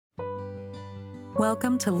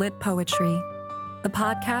Welcome to Litpoetry, the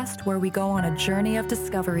podcast where we go on a journey of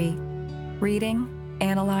discovery, reading,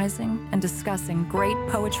 analyzing, and discussing great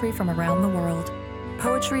poetry from around the world.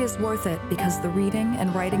 Poetry is worth it because the reading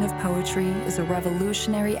and writing of poetry is a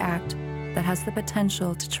revolutionary act that has the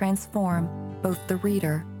potential to transform both the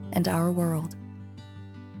reader and our world.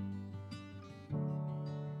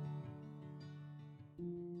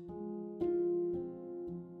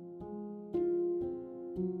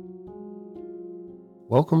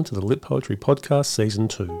 Welcome to the Litpoetry Podcast Season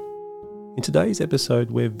 2. In today's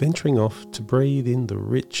episode, we're venturing off to breathe in the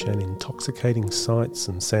rich and intoxicating sights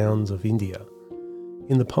and sounds of India.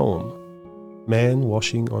 In the poem, Man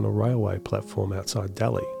Washing on a Railway Platform Outside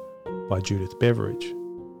Delhi by Judith Beveridge.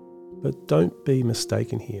 But don't be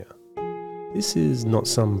mistaken here. This is not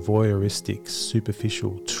some voyeuristic,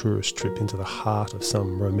 superficial tourist trip into the heart of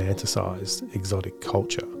some romanticised, exotic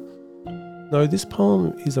culture. No, this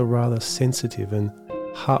poem is a rather sensitive and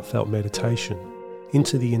heartfelt meditation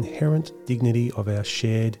into the inherent dignity of our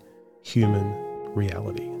shared human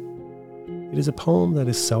reality. It is a poem that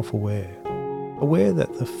is self-aware, aware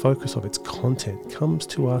that the focus of its content comes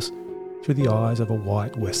to us through the eyes of a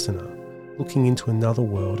white Westerner, looking into another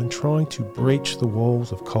world and trying to breach the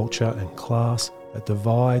walls of culture and class that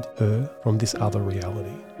divide her from this other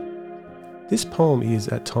reality. This poem is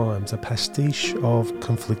at times a pastiche of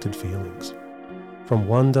conflicted feelings, from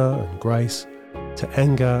wonder and grace to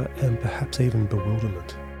anger and perhaps even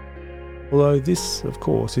bewilderment. Although this, of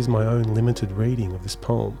course, is my own limited reading of this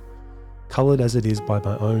poem, coloured as it is by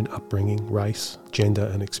my own upbringing, race, gender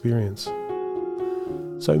and experience.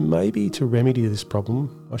 So maybe to remedy this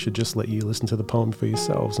problem, I should just let you listen to the poem for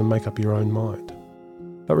yourselves and make up your own mind.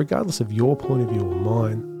 But regardless of your point of view or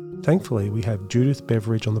mine, thankfully we have Judith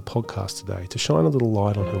Beveridge on the podcast today to shine a little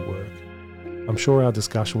light on her work. I'm sure our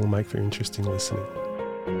discussion will make for interesting listening.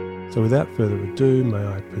 So without further ado, may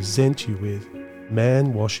I present you with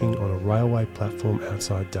Man Washing on a Railway Platform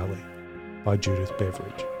Outside Delhi by Judith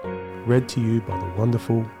Beveridge, read to you by the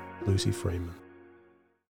wonderful Lucy Freeman.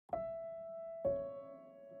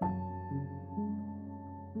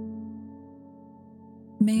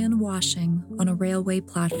 Man Washing on a Railway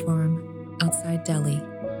Platform Outside Delhi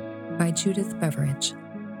by Judith Beveridge.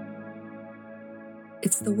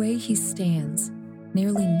 It's the way he stands,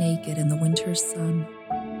 nearly naked in the winter sun,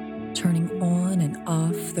 turning on and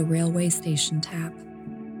off the railway station tap.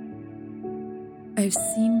 I've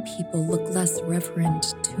seen people look less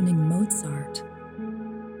reverent tuning Mozart.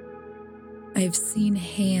 I have seen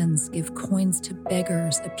hands give coins to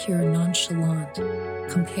beggars appear nonchalant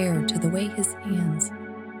compared to the way his hands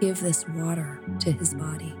give this water to his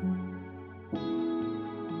body.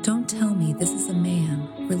 Don't tell me this is a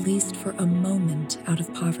man released for a moment out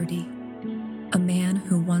of poverty, a man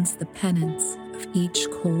who wants the penance of each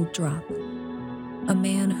cold drop, a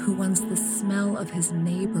man who wants the smell of his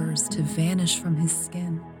neighbors to vanish from his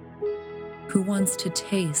skin, who wants to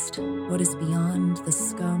taste what is beyond the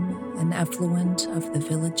scum and effluent of the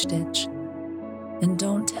village ditch. And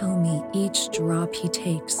don't tell me each drop he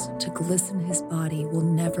takes to glisten his body will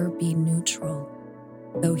never be neutral,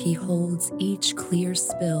 though he holds each clear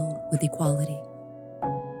spill with equality.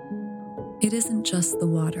 It isn't just the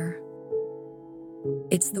water.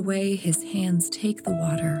 It's the way his hands take the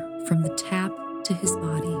water from the tap to his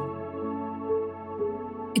body.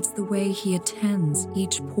 It's the way he attends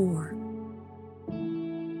each pour.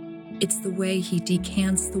 It's the way he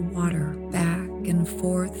decants the water back and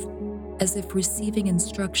forth as if receiving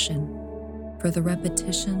instruction for the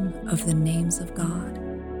repetition of the names of God.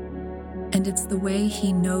 And it's the way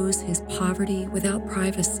he knows his poverty without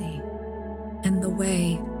privacy, and the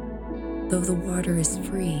way, though the water is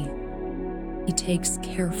free, he takes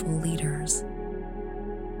careful liters.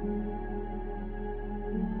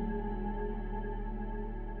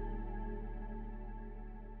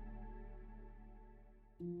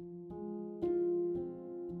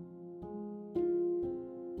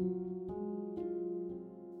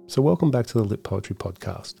 So welcome back to the Litpoetry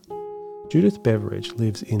Podcast. Judith Beveridge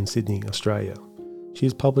lives in Sydney, Australia. She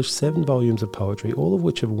has published 7 volumes of poetry, all of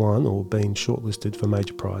which have won or been shortlisted for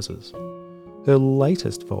major prizes. Her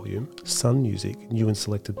latest volume, Sun Music, New and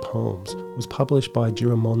Selected Poems, was published by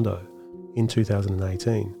Giramondo in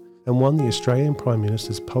 2018 and won the Australian Prime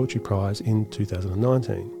Minister's Poetry Prize in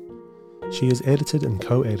 2019. She has edited and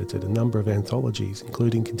co-edited a number of anthologies,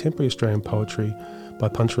 including Contemporary Australian Poetry by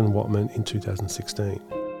Puncher and Watman in 2016.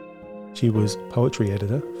 She was poetry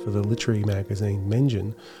editor for the literary magazine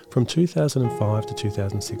Mengen from 2005 to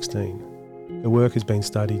 2016. Her work has been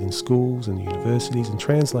studied in schools and universities and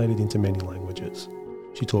translated into many languages.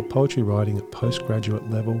 She taught poetry writing at postgraduate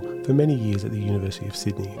level for many years at the University of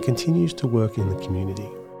Sydney and continues to work in the community.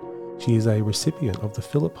 She is a recipient of the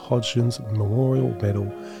Philip Hodgins Memorial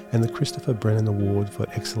Medal and the Christopher Brennan Award for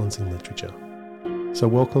Excellence in Literature. So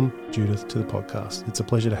welcome, Judith, to the podcast. It's a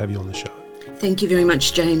pleasure to have you on the show. Thank you very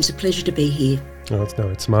much, James. A pleasure to be here.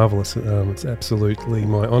 It's marvellous. It's absolutely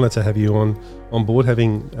my honour to have you on board,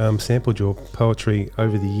 having sampled your poetry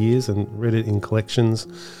over the years and read it in collections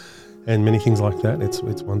and many things like that. It's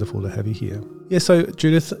wonderful to have you here. Yeah, so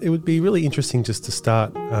Judith, it would be really interesting just to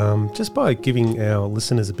start just by giving our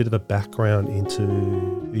listeners a bit of a background into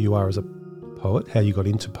who you are as a poet, how you got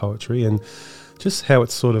into poetry, and just how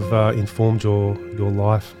it's sort of informed your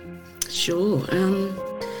life. Sure.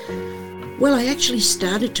 Well, I actually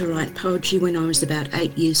started to write poetry when I was about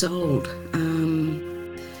 8 years old.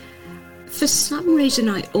 For some reason,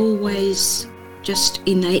 I always just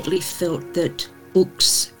innately felt that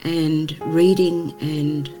books and reading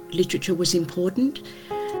and literature was important.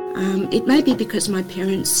 It may be because my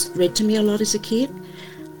parents read to me a lot as a kid,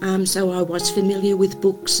 so I was familiar with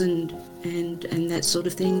books and that sort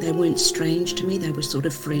of thing. They weren't strange to me, they were sort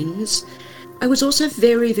of friends. I was also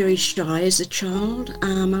very, very shy as a child.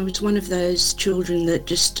 I was one of those children that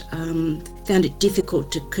just found it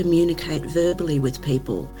difficult to communicate verbally with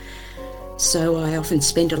people. So I often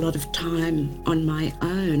spent a lot of time on my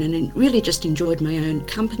own and really just enjoyed my own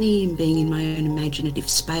company and being in my own imaginative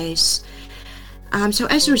space. So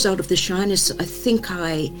as a result of the shyness, I think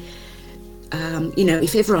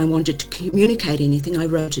if ever I wanted to communicate anything, I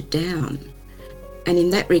wrote it down. And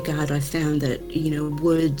in that regard, I found that,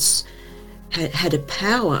 words had a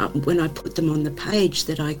power when I put them on the page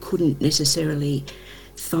that I couldn't necessarily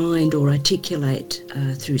find or articulate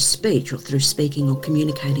through speech or through speaking or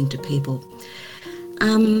communicating to people.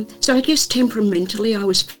 So I guess temperamentally I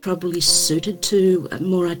was probably suited to a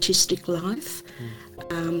more artistic life.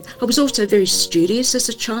 I was also very studious as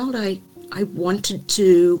a child. I wanted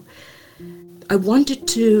to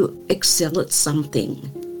excel at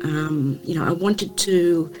something. I wanted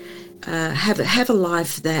to have a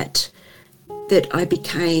life that I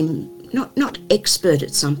became not expert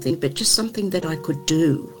at something, but just something that I could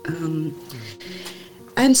do.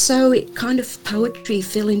 And so it kind of poetry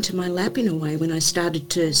fell into my lap in a way when I started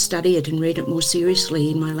to study it and read it more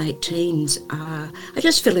seriously in my late teens. I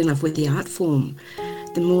just fell in love with the art form.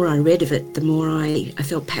 The more I read of it, the more I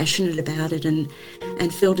felt passionate about it and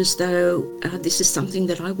felt as though this is something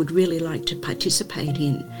that I would really like to participate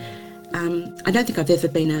in. I don't think I've ever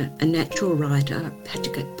been a natural writer. I had to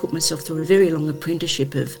put myself through a very long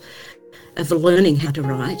apprenticeship of learning how to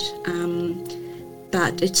write.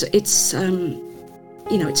 But it's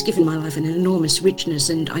given my life an enormous richness,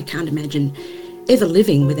 and I can't imagine ever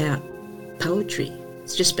living without poetry.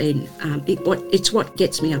 It's just been it's what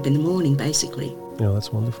gets me up in the morning, basically. Yeah,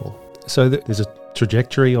 that's wonderful. So there's a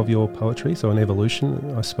trajectory of your poetry, so an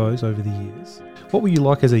evolution, I suppose, over the years. What were you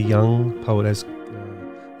like as a young poet as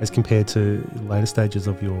compared to later stages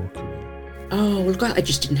of your career? Oh, well, I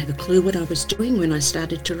just didn't have a clue what I was doing when I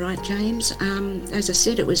started to write, James. As I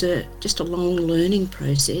said, it was just a long learning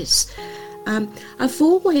process. I've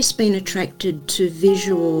always been attracted to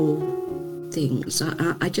visual things.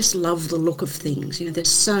 I just love the look of things. There's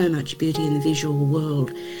so much beauty in the visual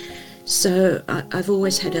world. So I've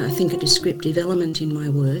always had, a descriptive element in my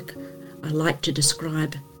work. I like to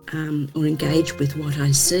describe or engage with what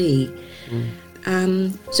I see.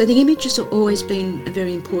 So the image has always been a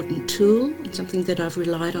very important tool and something that I've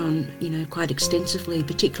relied on, quite extensively,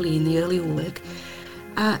 particularly in the earlier work.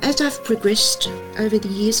 As I've progressed over the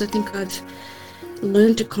years, I think I've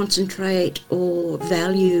learned to concentrate or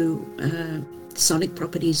value sonic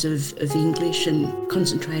properties of English and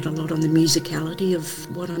concentrate a lot on the musicality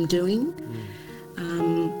of what I'm doing.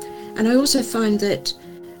 And I also find that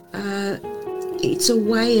it's a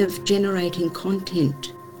way of generating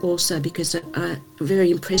content also, because I'm very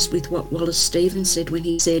impressed with what Wallace Stevens said when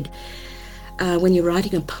he said, when you're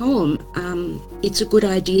writing a poem, it's a good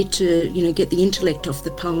idea to, get the intellect off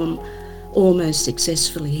the poem almost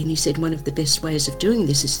successfully. And he said one of the best ways of doing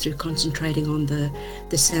this is through concentrating on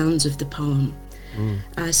the sounds of the poem.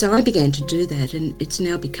 So I began to do that, and it's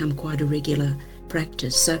now become quite a regular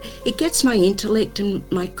practice. So it gets my intellect and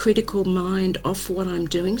my critical mind off what I'm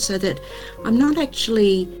doing so that I'm not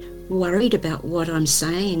actually worried about what I'm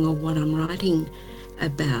saying or what I'm writing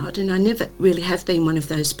about. And I never really have been one of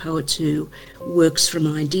those poets who works from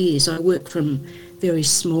ideas. I work from very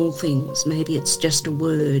small things. Maybe it's just a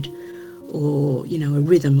word or, a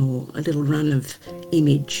rhythm or a little run of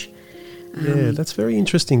image. Yeah, that's very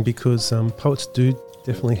interesting because poets do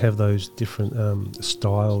definitely have those different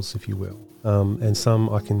styles, if you will. and some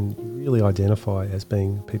I can really identify as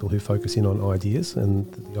being people who focus in on ideas,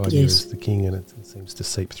 and the idea is the king, and it seems to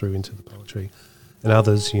seep through into the poetry. And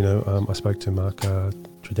others, I spoke to Mark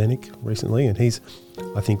Tredenick recently, and he's,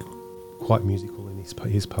 I think, quite musical in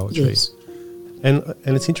his poetry. Yes. And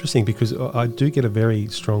it's interesting because I do get a very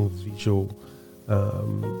strong visual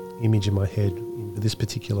image in my head in this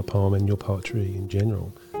particular poem and your poetry in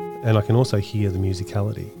general. And I can also hear the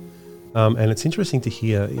musicality. And it's interesting to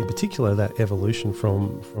hear, in particular, that evolution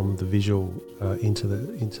from the visual into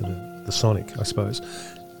the sonic, I suppose.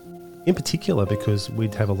 In particular, because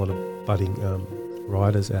we'd have a lot of budding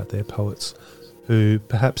writers out there, poets, who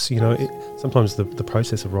perhaps, sometimes the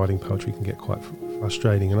process of writing poetry can get quite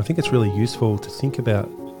frustrating. And I think it's really useful to think about,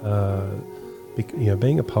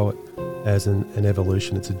 being a poet as an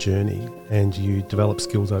evolution. It's a journey, and you develop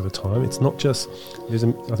skills over time. It's not just, I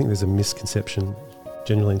think there's a misconception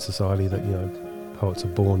generally in society that, poets are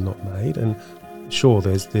born, not made. And sure,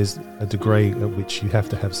 there's a degree at which you have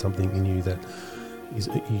to have something in you that is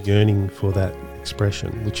yearning for that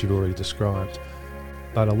expression, which you've already described.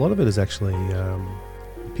 But a lot of it is actually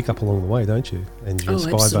you pick up along the way, don't you? And you're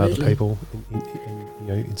inspired by other people.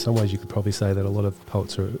 In some ways, you could probably say that a lot of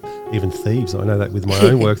poets are even thieves. I know that with my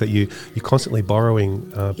own work, that you're constantly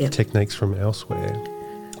borrowing techniques from elsewhere.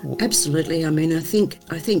 Absolutely. I mean, I think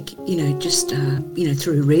just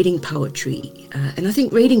through reading poetry, and I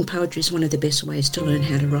think reading poetry is one of the best ways to learn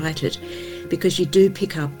how to write it, because you do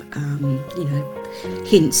pick up,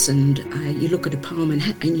 hints, and you look at a poem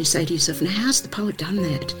and you say to yourself, now, how's the poet done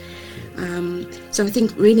that? So I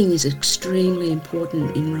think reading is extremely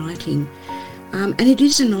important in writing, and it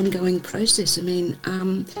is an ongoing process. I mean,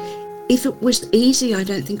 if it was easy, I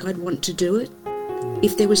don't think I'd want to do it.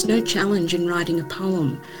 If there was no challenge in writing a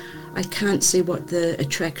poem, I can't see what the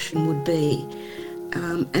attraction would be.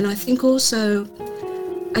 And I think also,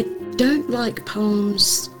 I don't like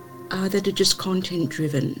poems that are just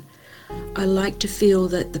content-driven. I like to feel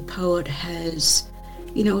that the poet has,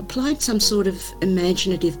 applied some sort of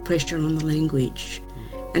imaginative pressure on the language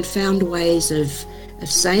and found ways of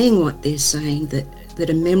saying what they're saying that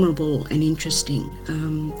are memorable and interesting.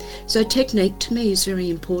 So technique to me is very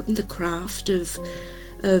important. The craft of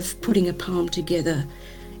putting a poem together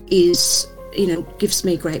is, gives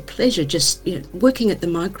me great pleasure. Just working at the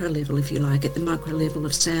micro level, if you like, at the micro level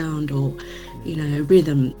of sound or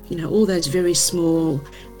rhythm. All those very small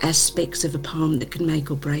aspects of a poem that can make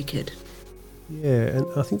or break it. Yeah, and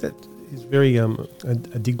I think that is very a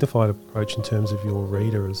dignified approach in terms of your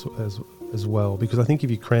reader as well, because I think if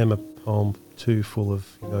you cram a poem too full of,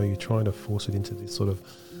 you're trying to force it into this sort of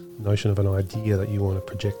notion of an idea that you want to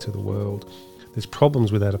project to the world, there's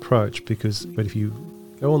problems with that approach. But if you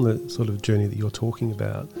go on the sort of journey that you're talking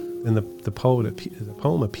about, then the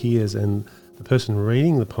poem appears, and the person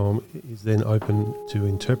reading the poem is then open to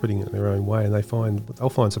interpreting it in their own way, and they'll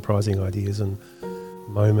find surprising ideas and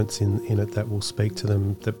moments in it that will speak to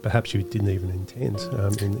them that perhaps you didn't even intend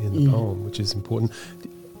in the poem, which is important.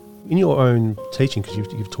 In your own teaching, because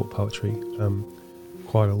you've taught poetry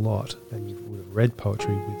quite a lot, and you would have read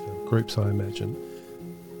poetry with groups, I imagine.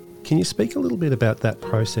 Can you speak a little bit about that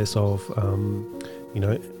process of,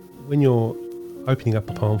 when you're opening up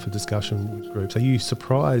a poem for discussion with groups, are you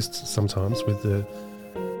surprised sometimes with the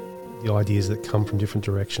ideas that come from different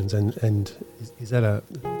directions? And is that a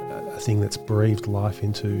thing that's breathed life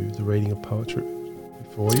into the reading of poetry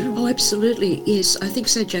for you? Oh, absolutely. Yes, I think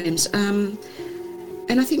so, James.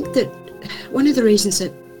 And I think that one of the reasons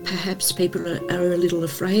that perhaps people are a little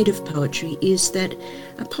afraid of poetry is that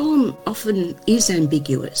a poem often is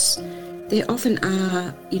ambiguous. There often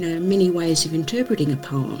are, many ways of interpreting a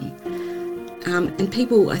poem. And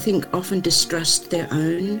people, I think, often distrust their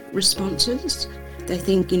own responses. They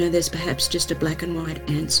think, there's perhaps just a black and white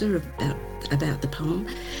answer about the poem.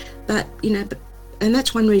 But, and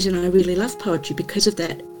that's one reason I really love poetry, because of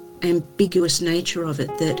that ambiguous nature of it,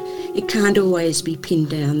 that it can't always be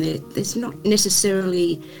pinned down. There's not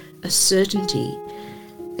necessarily a certainty.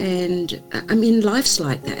 And, I mean, life's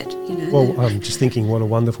like that, Well, I'm just thinking what a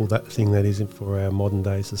wonderful thing that is for our modern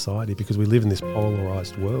day society, because we live in this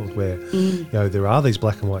polarised world where, there are these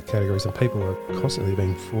black and white categories, and people are constantly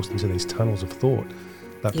being forced into these tunnels of thought.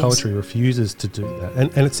 But poetry refuses to do that.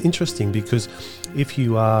 And it's interesting, because if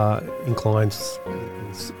you are inclined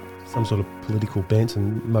in some sort of political bent,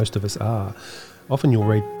 and most of us are, often you'll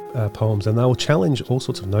read poems and they'll challenge all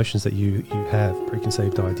sorts of notions that you have,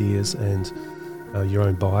 preconceived ideas and your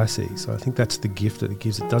own biases. So I think that's the gift that it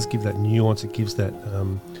gives. It does give that nuance, it gives that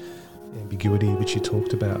ambiguity which you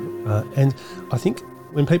talked about. And I think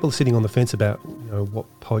when people are sitting on the fence about what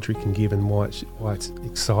poetry can give and why it's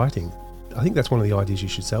exciting, I think that's one of the ideas you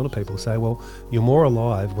should sell to people. Say, well, you're more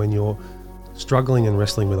alive when you're struggling and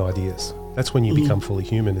wrestling with ideas. That's when you become fully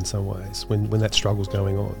human in some ways, when that struggle's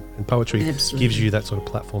going on. And poetry gives you that sort of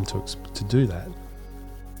platform to do that.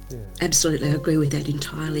 Yeah. Absolutely, I agree with that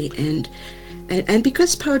entirely. And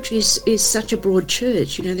because poetry is such a broad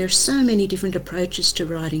church, there are so many different approaches to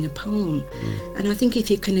writing a poem. And I think if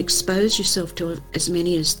you can expose yourself to as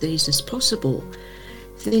many of these as possible,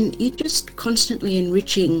 then you're just constantly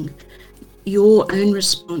enriching your own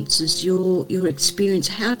responses, your experience,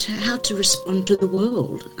 how to respond to the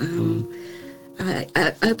world,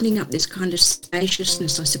 opening up this kind of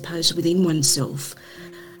spaciousness, I suppose, within oneself.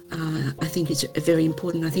 I think is very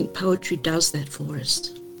important. I think poetry does that for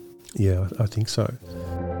us. Yeah, I think so.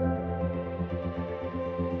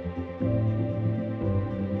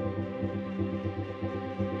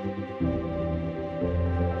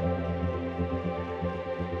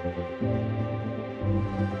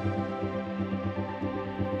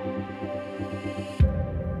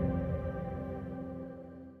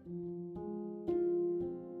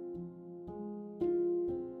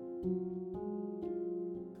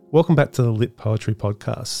 Welcome back to the Litpoetry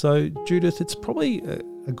podcast. So, Judith, it's probably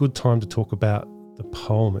a good time to talk about the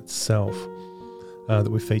poem itself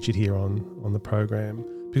that we've featured here on the program,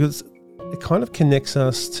 because it kind of connects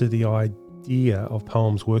us to the idea of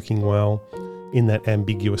poems working well in that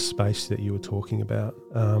ambiguous space that you were talking about.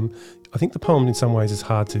 I think the poem in some ways is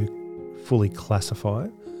hard to fully classify.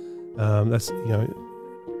 That's,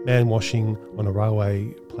 man washing on a railway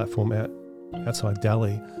platform outside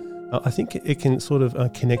Delhi. I think it can sort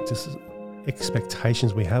of connect to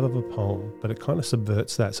expectations we have of a poem, but it kind of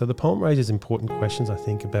subverts that. So the poem raises important questions, I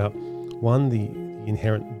think, about, one, the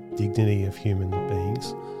inherent dignity of human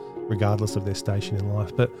beings, regardless of their station in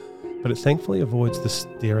life, but it thankfully avoids the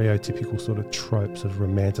stereotypical sort of tropes of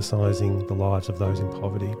romanticising the lives of those in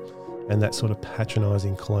poverty and that sort of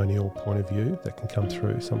patronising colonial point of view that can come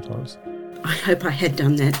through sometimes. I hope I had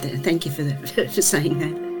done that. Thank you for saying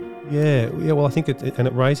that. Yeah. Well, I think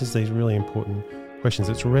it raises these really important questions.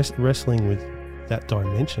 It's wrestling with that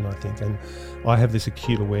dimension, I think, and I have this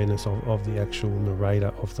acute awareness of the actual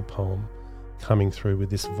narrator of the poem coming through with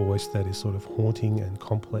this voice that is sort of haunting and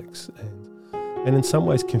complex and in some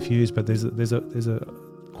ways confused. But there's a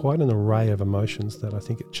quite an array of emotions that I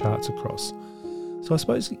think it charts across. So I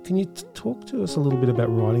suppose, can you talk to us a little bit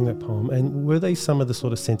about writing that poem, and were they some of the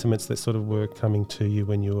sort of sentiments that sort of were coming to you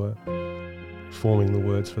when you were forming the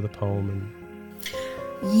words for the poem?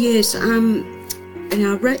 Yes, and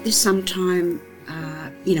I wrote this sometime,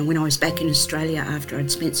 when I was back in Australia after I'd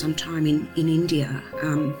spent some time in India,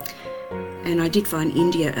 and I did find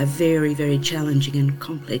India a very, very challenging and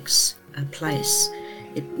complex place.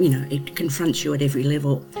 It confronts you at every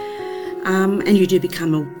level, and you do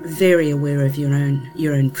become very aware of your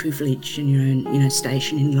own privilege and your own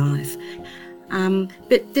station in life.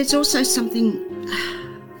 But there's also something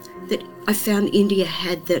that I found India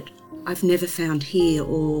had that I've never found here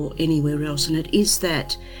or anywhere else, and it is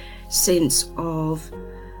that sense of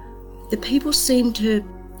the people seem to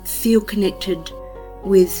feel connected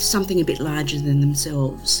with something a bit larger than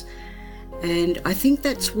themselves. And I think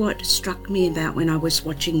that's what struck me about when I was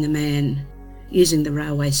watching the man using the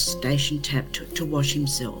railway station tap to wash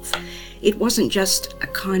himself. It wasn't just a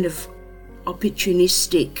kind of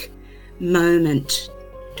opportunistic moment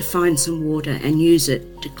to find some water and use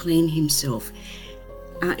it to clean himself.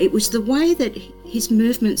 It was the way that his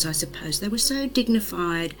movements, I suppose, they were so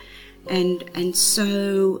dignified and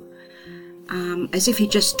so as if he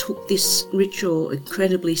just took this ritual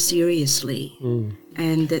incredibly seriously.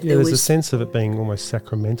 And that there was a sense of it being almost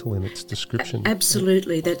sacramental in its description.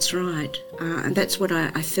 Absolutely, that's right. And that's what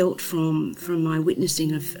I felt from my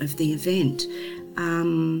witnessing of the event.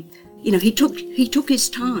 He took his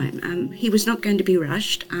time. He was not going to be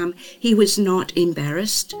rushed. He was not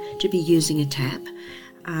embarrassed to be using a tap,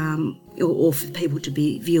 or for people to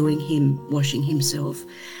be viewing him washing himself.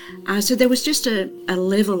 So there was just a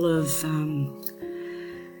level of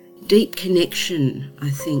deep connection, I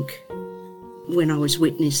think, when I was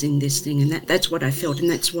witnessing this thing, and that's what I felt, and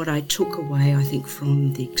that's what I took away, I think,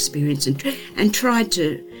 from the experience, and tried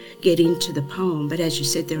to get into the poem. But as you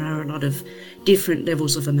said, there are a lot of different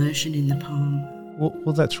levels of emotion in the poem.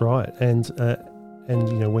 Well, that's right, and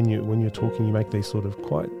when you're talking, you make these sort of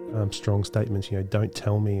quite strong statements. Don't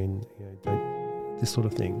tell me, and don't, this sort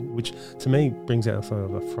of thing, which to me brings out sort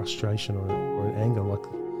of a frustration or an anger.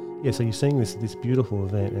 So you're seeing this beautiful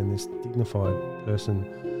event and this dignified person,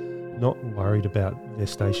 not worried about their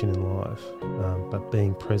station in life, but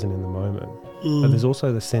being present in the moment. But there's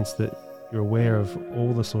also the sense that you're aware of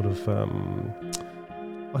all the sort of,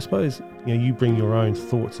 I suppose, you bring your own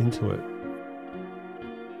thoughts into it,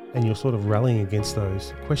 and you're sort of rallying against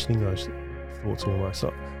those, questioning those thoughts almost.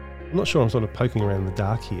 So I'm not sure I'm sort of poking around in the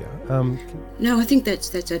dark here. No, I think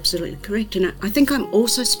that's absolutely correct. And I think I'm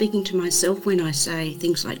also speaking to myself when I say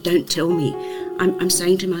things like, don't tell me. I'm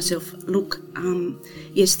saying to myself, look,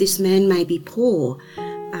 yes, this man may be poor.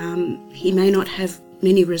 He may not have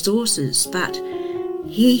many resources, but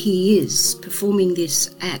here he is performing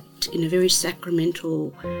this act in a very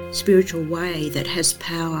sacramental, spiritual way that has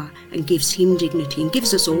power and gives him dignity and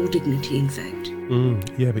gives us all dignity, in fact.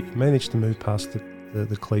 Yeah, but you managed to move past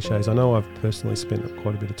the cliches. I know I've personally spent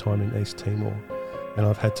quite a bit of time in East Timor, and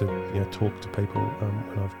I've had to talk to people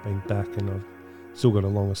when I've been back, and I've still got a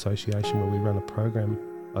long association where we run a program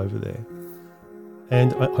over there.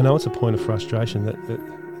 And I know it's a point of frustration that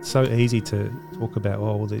it's so easy to talk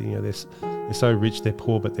about, they're so rich, they're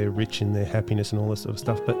poor, but they're rich in their happiness and all this sort of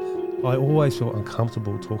stuff. But I always feel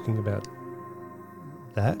uncomfortable talking about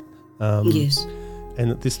that. Yes.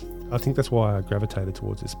 And I think that's why I gravitated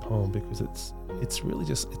towards this poem, because it's really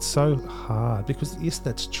it's so hard, because yes,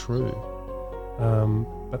 that's true.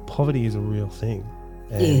 But poverty is a real thing.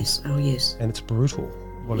 And, yes. Oh, yes. And it's brutal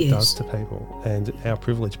what it does to people and our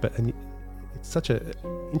privilege. And it's such an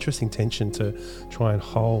interesting tension to try and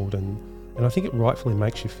hold, and I think it rightfully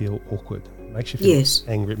makes you feel awkward. It makes you feel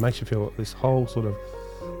angry. It makes you feel this whole sort of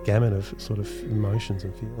gamut of sort of emotions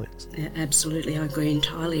and feelings. Absolutely, I agree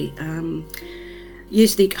entirely.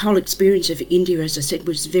 Yes, the whole experience of India, as I said,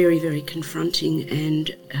 was very, very confronting,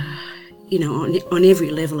 and on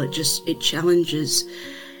every level, it challenges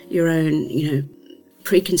your own,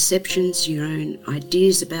 preconceptions, your own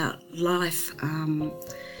ideas about life.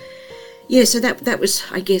 So that was,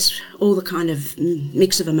 I guess, all the kind of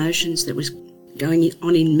mix of emotions that was going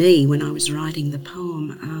on in me when I was writing the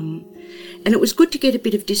poem. And it was good to get a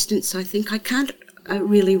bit of distance, I think. I can't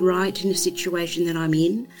really write in a situation that I'm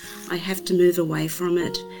in. I have to move away from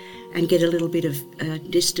it and get a little bit of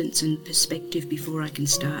distance and perspective before I can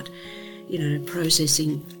start,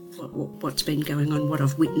 processing what's been going on, what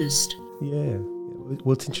I've witnessed. Yeah.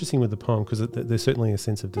 Well, it's interesting with the poem because there's certainly a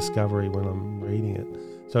sense of discovery when I'm reading it.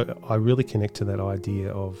 So I really connect to that idea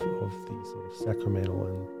of the sort of sacramental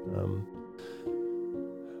and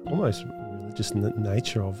almost religious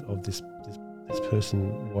nature of this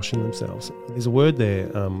person washing themselves. There's a word there,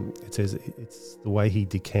 it says it's the way he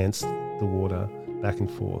decants the water back and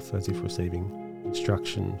forth as if receiving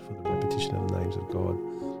instruction for the repetition of the names of God.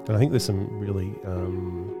 And I think there's some really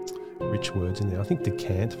rich words in there. I think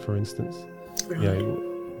decant, for instance,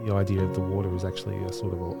 the idea of the water is actually a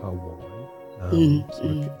sort of a wine.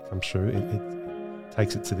 I'm sure it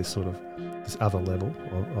takes it to this sort of this other level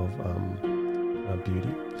of beauty.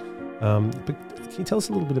 But can you tell us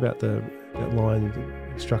a little bit about that line,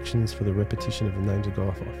 the instructions for the repetition of the names of God?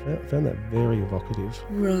 I found that very evocative.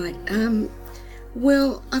 Right.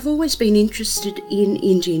 Well, I've always been interested in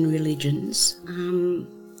Indian religions, and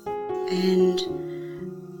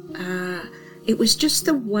it was just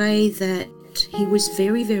the way that he was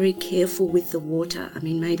very, very careful with the water. I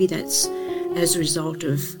mean, maybe that's as a result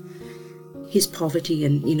of his poverty,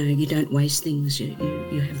 and you don't waste things.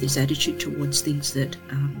 You have this attitude towards things that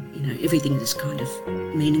everything is kind of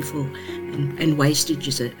meaningful, and wastage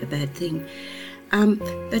is a bad thing.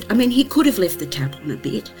 But I mean, he could have left the tap on a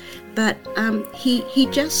bit, but he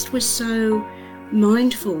just was so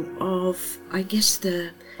mindful of, I guess,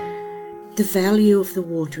 the value of the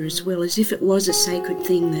water, as well, as if it was a sacred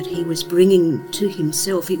thing that he was bringing to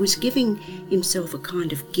himself. He was giving himself a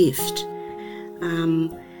kind of gift.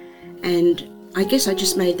 And I guess I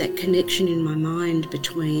just made that connection in my mind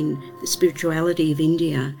between the spirituality of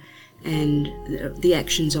India and the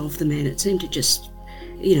actions of the man. It seemed to just,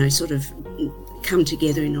 sort of come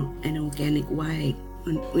together in an organic way.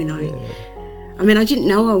 I didn't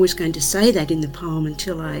know I was going to say that in the poem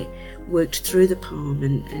until I worked through the poem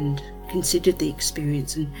and considered the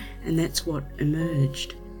experience, and that's what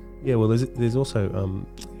emerged. Yeah, well, there's also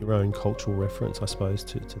your own cultural reference, I suppose,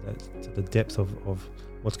 to that, to the depth of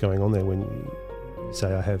what's going on there when you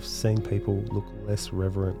say, I have seen people look less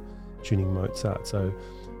reverent tuning Mozart. So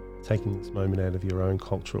taking this moment out of your own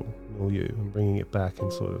cultural milieu and bringing it back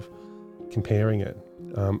and sort of comparing it.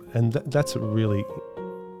 And that's a really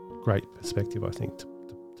great perspective, I think, to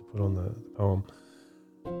put on the poem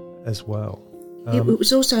as well. It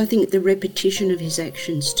was also, I think, the repetition of his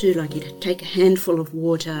actions too, like he'd take a handful of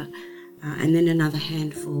water and then another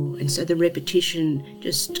handful, and so the repetition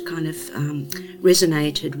just kind of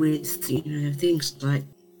resonated with, things like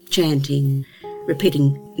chanting,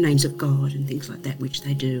 repeating names of God and things like that, which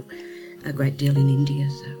they do a great deal in India.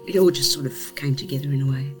 So it all just sort of came together in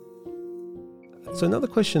a way. So another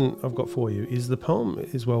question I've got for you is the poem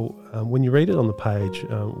as well, when you read it on the page,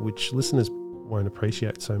 which listeners won't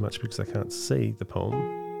appreciate so much because they can't see the poem,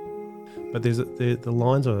 but the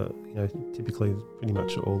lines are typically pretty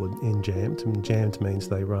much all in jammed. And jammed means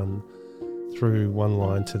they run through one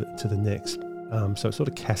line to the next, so it sort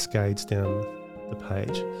of cascades down the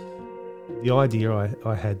page. The idea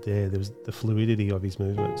I had there was the fluidity of his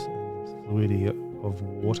movements, and the fluidity of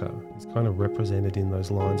water is kind of represented in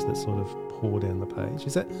those lines that sort of pour down the page.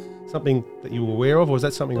 Is that something that you were aware of, or is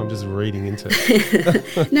that something I'm just reading into?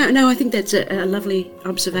 No, I think that's a lovely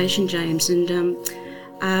observation, James, and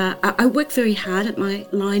I work very hard at my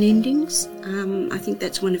line endings. I think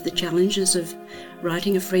that's one of the challenges of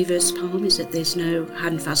writing a free verse poem, is that there's no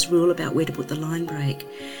hard and fast rule about where to put the line break.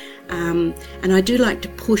 And I do like to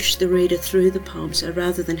push the reader through the poem, so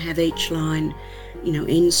rather than have each line,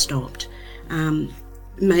 end stopped,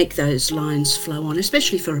 make those lines flow on,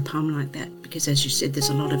 especially for a poem like that, because as you said, there's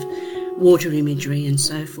a lot of water imagery and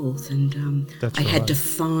so forth, and I had to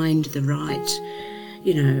find the right,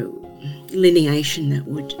 lineation that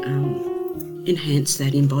would enhance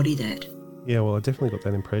that, embody that. Yeah, well, I definitely got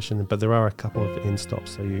that impression, but there are a couple of end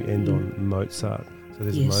stops, so you end on Mozart. So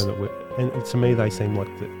there's a moment where, and to me they seem like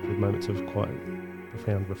the moments of quite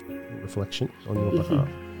profound reflection on your behalf.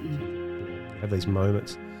 You have these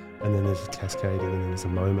moments, and then there's a cascading, and then there's a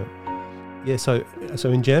moment. Yeah, so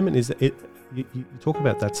in German, is it you talk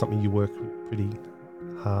about that's something you work pretty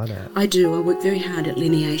hard at? I do. I work very hard at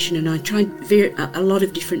lineation, and I try a lot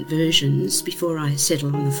of different versions before I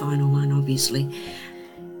settle on the final one, obviously.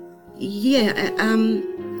 Yeah,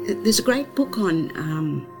 there's a great book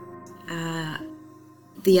on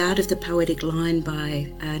The Art of the Poetic Line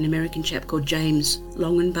by an American chap called James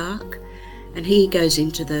Longenbach, and he goes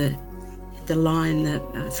into the line,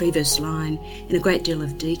 the free verse line, in a great deal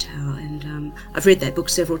of detail, and I've read that book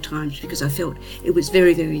several times because I felt it was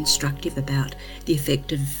very, very instructive about the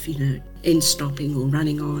effect of end stopping or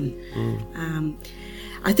running on.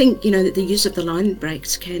 I think that the use of the line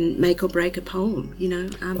breaks can make or break a poem. They're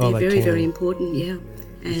very, very important. Yeah.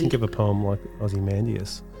 And think of a poem like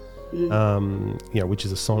Ozymandias, which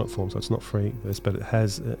is a sonnet form, so it's not free verse, but it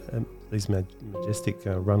has these majestic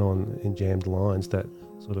run-on and jammed lines that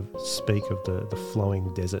sort of speak of the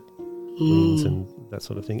flowing desert winds and that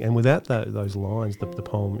sort of thing. And without those lines, the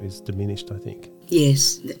poem is diminished, I think.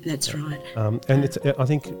 Yes, that's right. And it's, I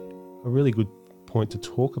think, a really good point to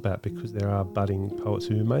talk about, because there are budding poets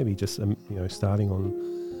who may be just starting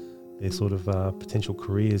on their sort of potential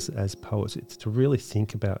careers as poets. It's to really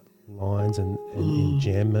think about lines and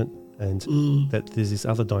enjambment, and that there's this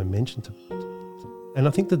other dimension to and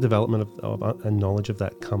I think the development of a knowledge of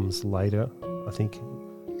that comes later, I think,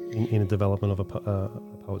 in a development of a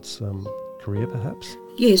poet's career, perhaps?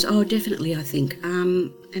 Yes, definitely, I think.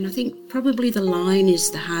 And I think probably the line is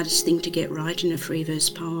the hardest thing to get right in a free verse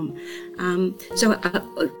poem. So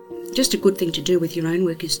just a good thing to do with your own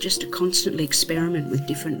work is just to constantly experiment with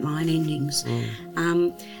different line endings.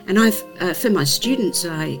 And I've, for my students,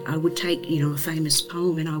 I would take, a famous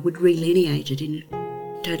poem and I would relineate it in a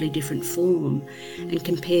totally different form and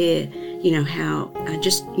compare, how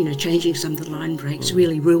just, changing some of the line breaks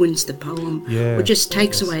really ruins the poem, or just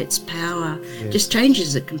takes away its power, just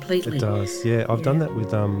changes it completely. It does, yeah. I've done that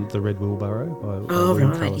with The Red Wheelbarrow by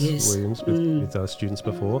William Carlos Williams with students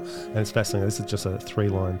before, and it's fascinating. This is just a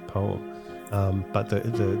 3-line poem, but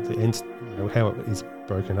the end, how it is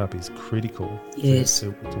broken up is critical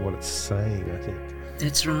to what it's saying, I think.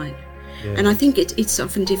 That's right. Yeah. And I think it's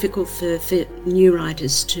often difficult for new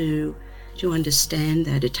writers to understand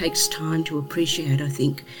that. It takes time to appreciate, I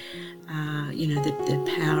think,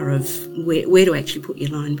 the power of where to actually put your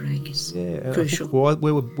line break is crucial.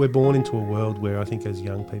 We're born into a world where I think as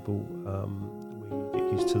young people we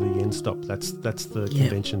get used to the end stop. That's the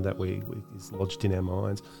convention that is lodged in our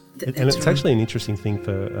minds. And it's actually an interesting thing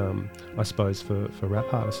for, I suppose, for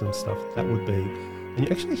rap artists and stuff. That would be... And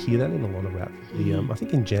you actually hear that in a lot of rap. I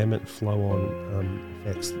think enjambment, flow-on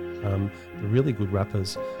effects, the really good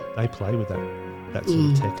rappers, they play with that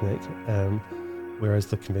sort of technique. Whereas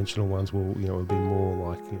the conventional ones will be more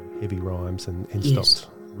like heavy rhymes and stopped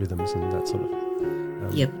rhythms and that sort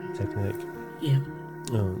of technique. Yeah.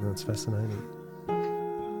 Oh, that's fascinating.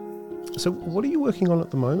 So, what are you working on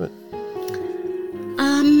at the moment?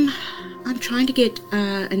 I'm trying to get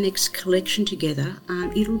a next collection together.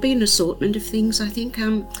 It'll be an assortment of things, I think.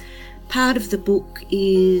 Part of the book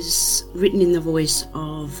is written in the voice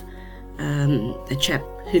of a chap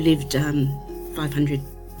who lived 500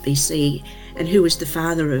 BC and who was the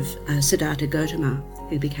father of Siddhartha Gautama,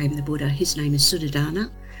 who became the Buddha. His name is Suddhodana.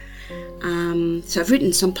 So I've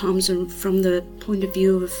written some poems from the point of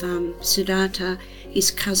view of Siddhartha,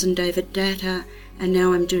 his cousin David Datta, and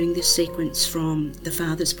now I'm doing this sequence from the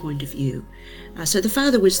father's point of view. So the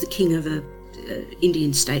father was the king of an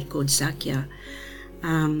Indian state called Sakya,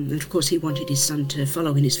 and of course he wanted his son to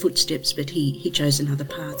follow in his footsteps, but he chose another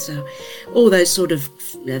path. So all those sort of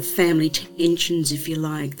family tensions, if you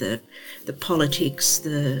like, the politics,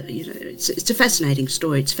 it's a fascinating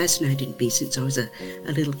story. It's fascinated me since I was a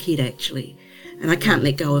little kid, actually, and I can't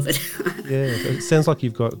let go of it. Yeah, it sounds like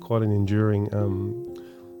you've got quite an enduring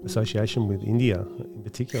association with India in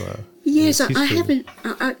particular. Yes, I haven't.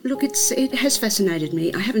 Look, it has fascinated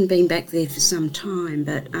me. I haven't been back there for some time,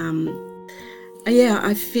 but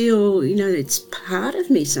I feel it's part of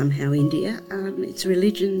me somehow. India, its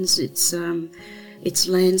religions, its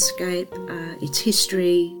landscape, its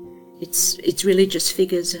history, its religious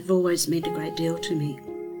figures have always meant a great deal to me.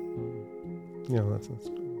 Yeah, that's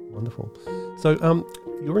wonderful. So,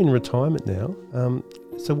 you're in retirement now.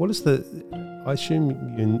 So, what is I assume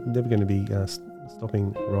you're never going to be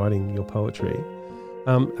stopping writing your poetry.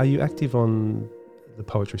 Are you active on the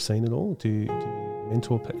poetry scene at all? Do you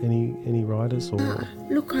mentor any writers? Or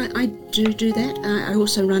Look, I do that. I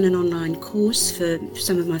also run an online course for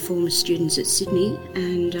some of my former students at Sydney,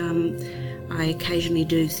 and I occasionally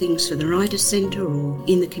do things for the Writers' Centre or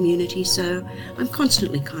in the community, so I'm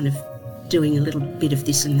constantly kind of doing a little bit of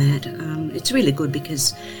this and that. It's really good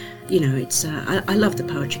because it's I love the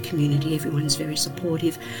poetry community. Everyone's very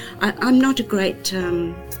supportive. I'm not a great,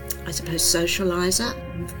 socialiser.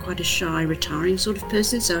 I'm quite a shy, retiring sort of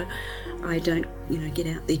person, so I don't, get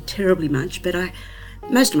out there terribly much. But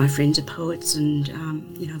most of my friends are poets, and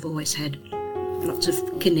I've always had lots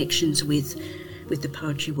of connections with the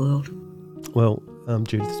poetry world. Well,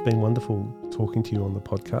 Judith, it's been wonderful talking to you on the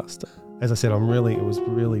podcast. As I said, it was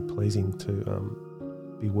really pleasing to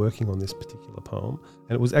be working on this particular poem,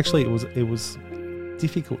 and it was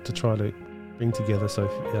difficult to try to bring together. So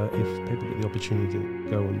if people get the opportunity to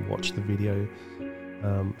go and watch the video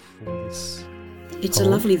for this, it's a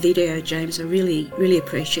lovely video, James. I really, really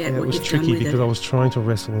appreciate what you've done with it. It was tricky because I was trying to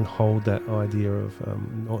wrestle and hold that idea of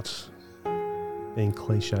not being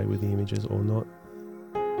cliche with the images or not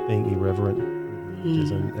being irreverent with the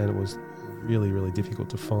images, and it was really, really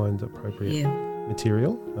difficult to find appropriate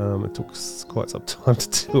material. It took quite some time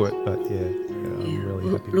to do it, but I'm really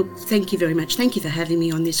happy. Look, thank you very much. Thank you for having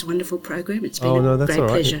me on this wonderful program. It's been that's great all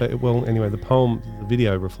right. pleasure. Well, anyway, the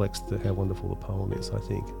video reflects how wonderful the poem is, I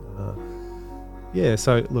think.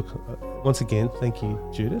 So look, once again, thank you,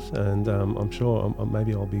 Judith, and I'm sure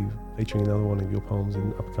maybe I'll be featuring another one of your poems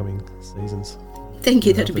in upcoming seasons. Thank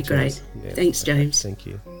you, that'd be great. Yeah, thanks, James. Thank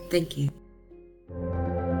you. Thank you.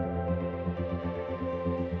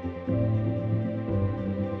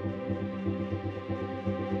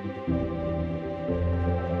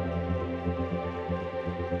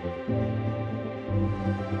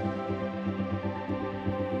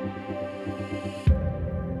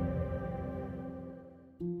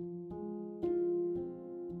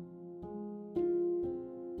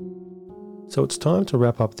 So it's time to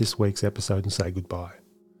wrap up this week's episode and say goodbye.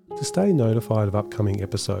 To stay notified of upcoming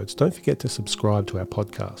episodes, don't forget to subscribe to our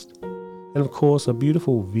podcast. And of course, a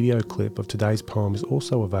beautiful video clip of today's poem is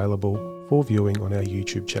also available for viewing on our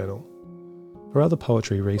YouTube channel. For other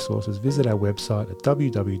poetry resources, visit our website at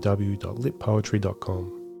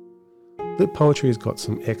www.litpoetry.com. Lit Poetry has got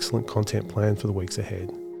some excellent content planned for the weeks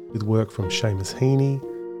ahead, with work from Seamus Heaney,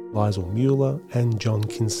 Liesl Mueller and John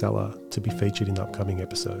Kinsella to be featured in upcoming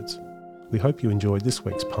episodes. We hope you enjoyed this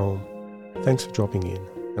week's poem. Thanks for dropping in,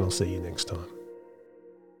 and I'll see you next time.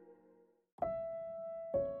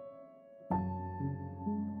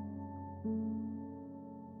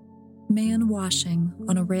 Man Washing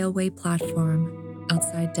on a Railway Platform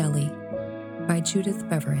Outside Delhi by Judith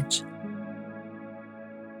Beveridge.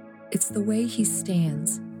 It's the way he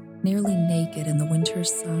stands, nearly naked in the winter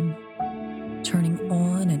sun, turning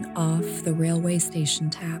on and off the railway station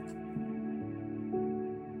tap.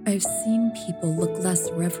 I've seen people look less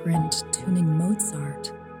reverent tuning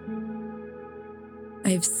Mozart. I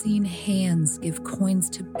have seen hands give coins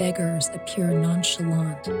to beggars appear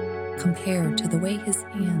nonchalant compared to the way his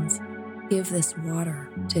hands give this water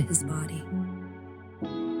to his body.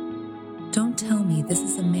 Don't tell me this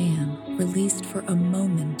is a man released for a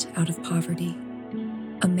moment out of poverty,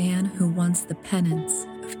 a man who wants the penance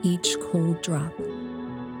of each cold drop,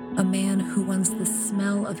 a man who wants the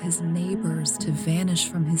smell of his neighbors to vanish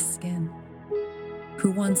from his skin,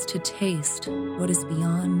 who wants to taste what is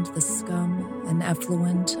beyond the scum and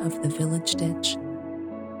effluent of the village ditch.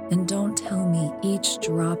 And don't tell me each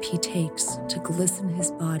drop he takes to glisten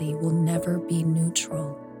his body will never be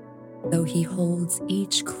neutral, though he holds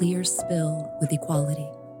each clear spill with equality.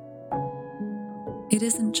 It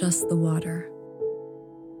isn't just the water.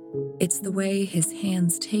 It's the way his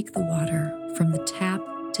hands take the water from the tap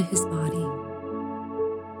to his body.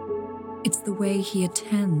 It's the way he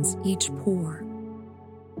attends each pour.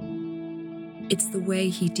 It's the way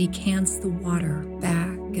he decants the water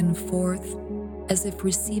back and forth as if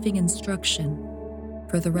receiving instruction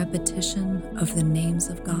for the repetition of the names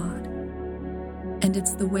of God. And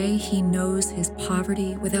it's the way he knows his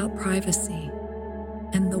poverty without privacy,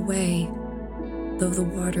 and the way, though the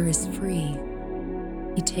water is free,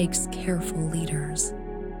 he takes careful liters.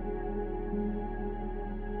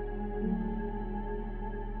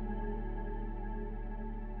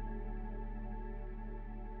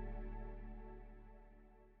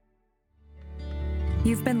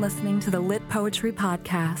 You've been listening to the Lit Poetry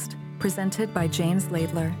Podcast, presented by James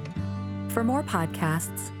Laidler. For more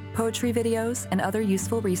podcasts, poetry videos, and other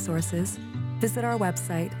useful resources, visit our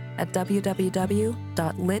website at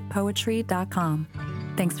www.litpoetry.com.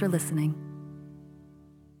 Thanks for listening.